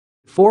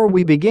Before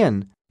we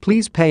begin,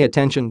 please pay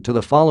attention to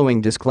the following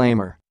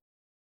disclaimer.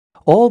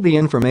 All the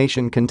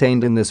information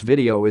contained in this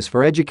video is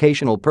for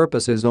educational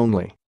purposes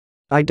only.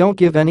 I don't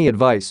give any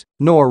advice,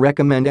 nor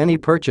recommend any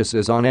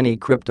purchases on any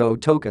crypto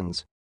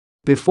tokens.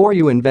 Before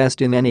you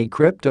invest in any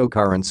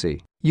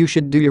cryptocurrency, you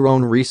should do your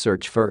own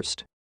research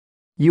first.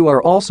 You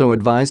are also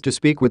advised to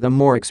speak with a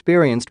more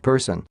experienced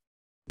person.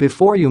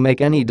 Before you make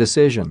any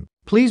decision,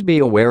 please be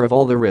aware of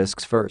all the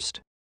risks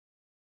first.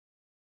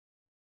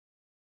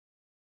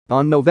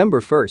 On November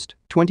 1,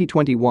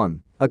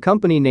 2021, a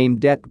company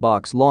named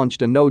Debtbox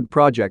launched a node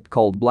project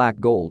called Black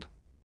Gold.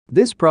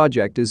 This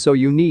project is so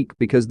unique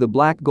because the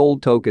Black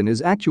Gold token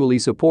is actually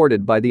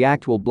supported by the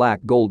actual black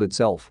gold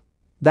itself.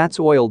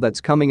 That's oil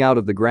that's coming out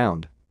of the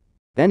ground.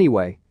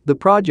 Anyway, the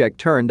project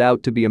turned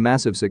out to be a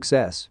massive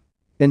success.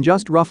 In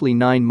just roughly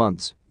 9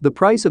 months, the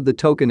price of the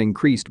token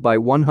increased by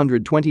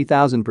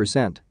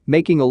 120,000%,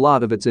 making a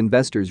lot of its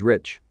investors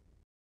rich.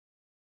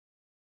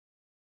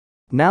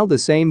 Now the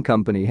same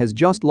company has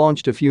just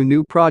launched a few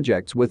new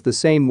projects with the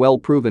same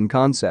well-proven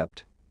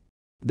concept.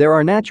 There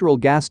are natural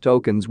gas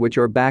tokens which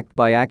are backed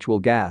by actual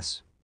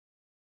gas.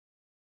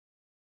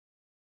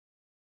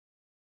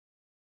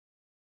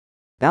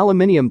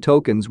 Aluminium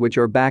tokens which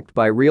are backed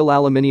by real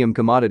aluminium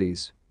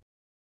commodities.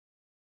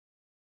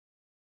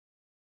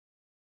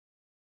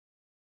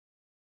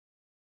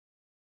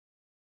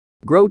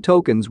 Grow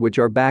tokens which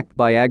are backed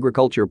by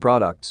agriculture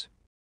products.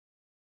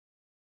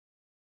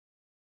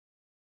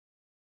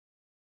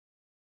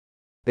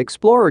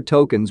 Explorer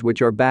tokens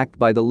which are backed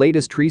by the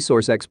latest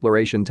resource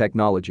exploration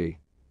technology,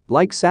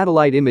 like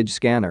satellite image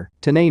scanner,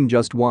 to name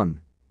just one.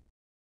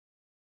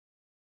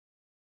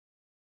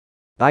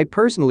 I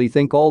personally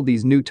think all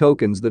these new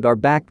tokens that are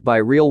backed by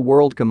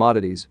real-world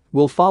commodities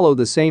will follow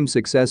the same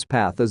success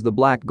path as the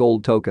Black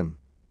Gold token.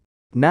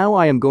 Now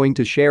I am going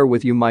to share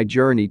with you my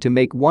journey to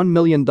make $1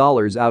 million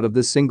out of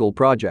this single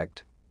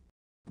project.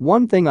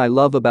 One thing I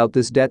love about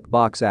this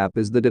Debtbox app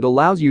is that it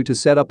allows you to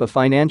set up a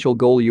financial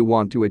goal you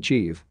want to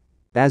achieve.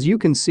 As you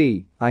can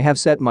see, I have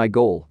set my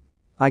goal.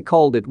 I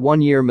called it 1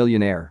 year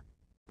millionaire.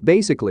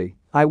 Basically,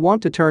 I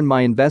want to turn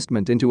my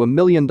investment into $1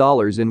 million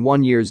in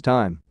 1 year's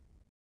time.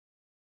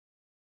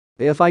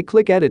 If I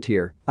click edit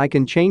here, I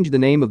can change the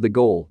name of the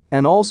goal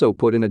and also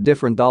put in a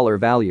different dollar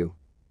value.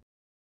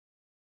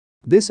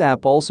 This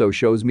app also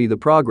shows me the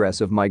progress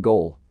of my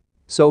goal.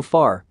 So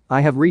far,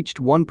 I have reached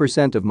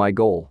 1% of my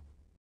goal.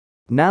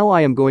 Now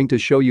I am going to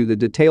show you the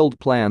detailed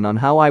plan on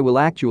how I will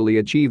actually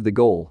achieve the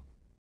goal.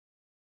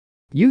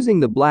 Using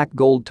the Black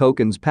Gold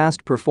token's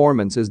past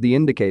performance as the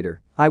indicator,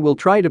 I will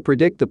try to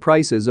predict the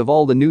prices of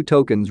all the new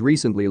tokens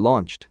recently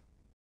launched.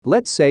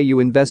 Let's say you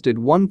invested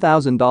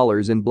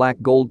 $1,000 in Black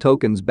Gold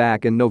tokens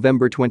back in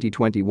November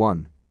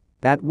 2021.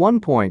 At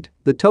one point,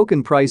 the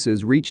token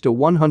prices reached a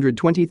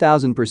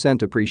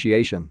 120,000%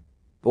 appreciation,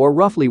 or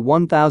roughly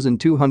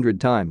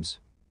 1,200 times.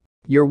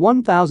 Your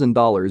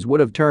 $1,000 would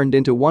have turned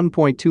into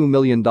 $1.2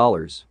 million.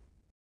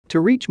 To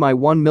reach my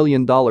 $1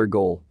 million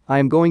goal, I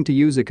am going to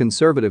use a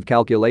conservative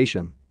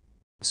calculation.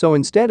 So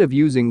instead of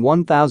using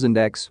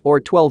 1000x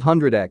or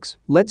 1200x,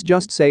 let's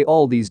just say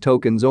all these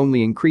tokens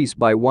only increase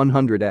by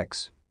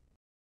 100x.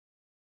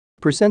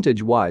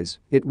 Percentage-wise,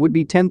 it would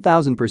be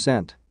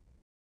 10,000%.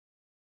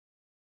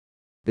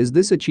 Is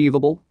this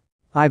achievable?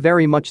 I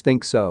very much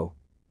think so.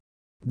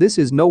 This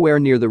is nowhere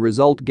near the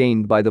result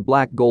gained by the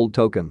Black Gold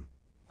token.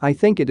 I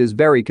think it is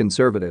very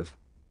conservative.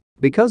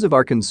 Because of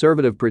our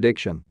conservative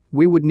prediction,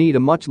 we would need a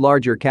much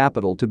larger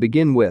capital to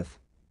begin with.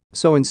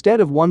 So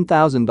instead of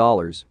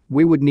 $1,000,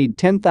 we would need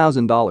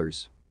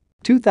 $10,000.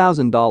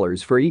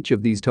 $2,000 for each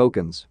of these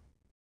tokens.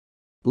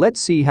 Let's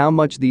see how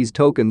much these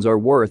tokens are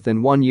worth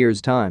in 1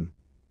 year's time.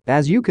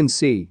 As you can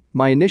see,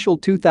 my initial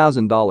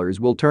 $2,000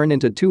 will turn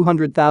into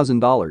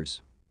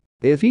 $200,000.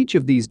 If each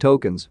of these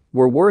tokens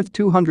were worth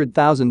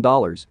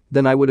 $200,000,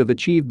 then I would have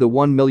achieved the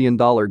 $1 million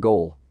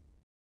goal.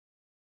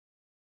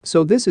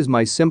 So this is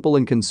my simple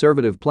and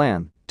conservative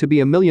plan to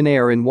be a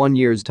millionaire in 1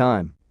 year's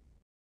time.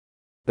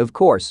 Of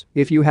course,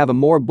 if you have a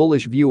more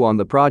bullish view on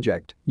the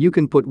project, you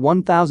can put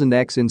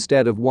 1000x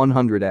instead of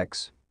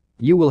 100x.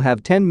 You will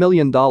have $10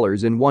 million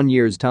in 1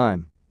 year's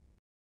time.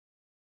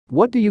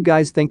 What do you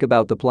guys think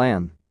about the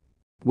plan?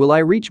 Will I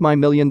reach my $1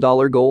 million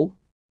goal?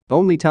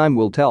 Only time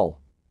will tell.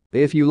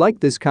 If you like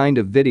this kind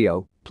of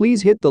video,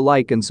 please hit the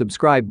like and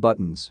subscribe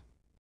buttons.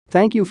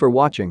 Thank you for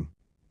watching.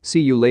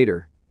 See you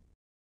later.